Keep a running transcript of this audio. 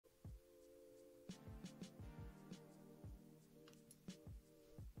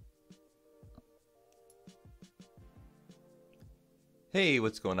Hey,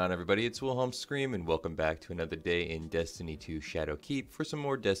 what's going on everybody? It's Wilhelm Scream and welcome back to another day in Destiny 2 Shadowkeep for some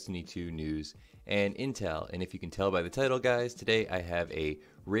more Destiny 2 news and intel. And if you can tell by the title, guys, today I have a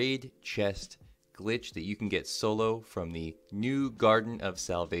raid chest glitch that you can get solo from the new Garden of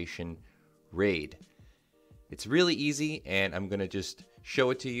Salvation raid. It's really easy and I'm going to just show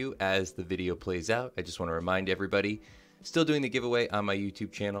it to you as the video plays out. I just want to remind everybody, still doing the giveaway on my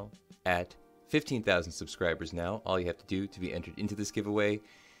YouTube channel at 15,000 subscribers now. All you have to do to be entered into this giveaway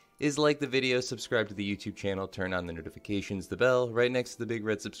is like the video, subscribe to the YouTube channel, turn on the notifications, the bell right next to the big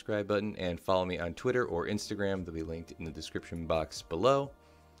red subscribe button, and follow me on Twitter or Instagram. They'll be linked in the description box below.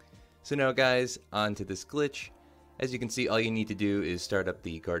 So now guys, on to this glitch. As you can see, all you need to do is start up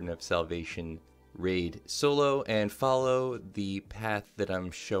the Garden of Salvation raid solo and follow the path that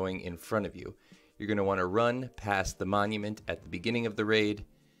I'm showing in front of you. You're going to want to run past the monument at the beginning of the raid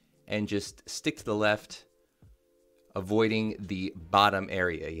and just stick to the left, avoiding the bottom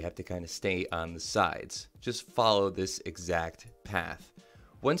area. You have to kind of stay on the sides. Just follow this exact path.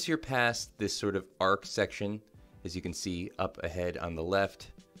 Once you're past this sort of arc section, as you can see up ahead on the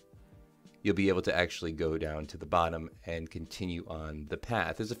left, you'll be able to actually go down to the bottom and continue on the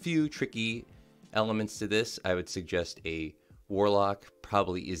path. There's a few tricky elements to this. I would suggest a Warlock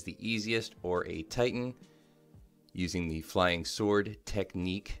probably is the easiest, or a Titan using the flying sword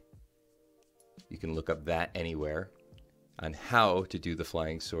technique. You can look up that anywhere on how to do the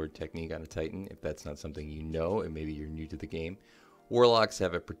flying sword technique on a Titan if that's not something you know and maybe you're new to the game. Warlocks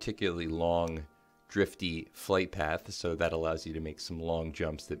have a particularly long, drifty flight path, so that allows you to make some long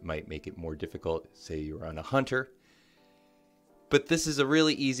jumps that might make it more difficult, say you're on a hunter. But this is a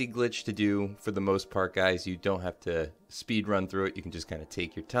really easy glitch to do for the most part, guys. You don't have to speed run through it. You can just kind of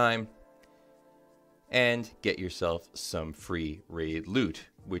take your time and get yourself some free raid loot,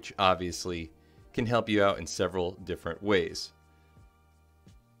 which obviously can help you out in several different ways.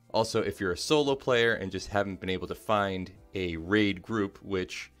 Also, if you're a solo player and just haven't been able to find a raid group,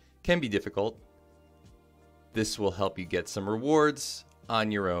 which can be difficult, this will help you get some rewards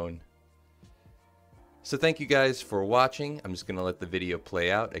on your own. So thank you guys for watching. I'm just going to let the video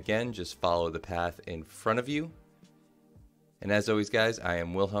play out. Again, just follow the path in front of you. And as always, guys, I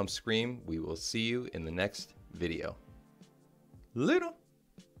am Wilhelm Scream. We will see you in the next video. Later.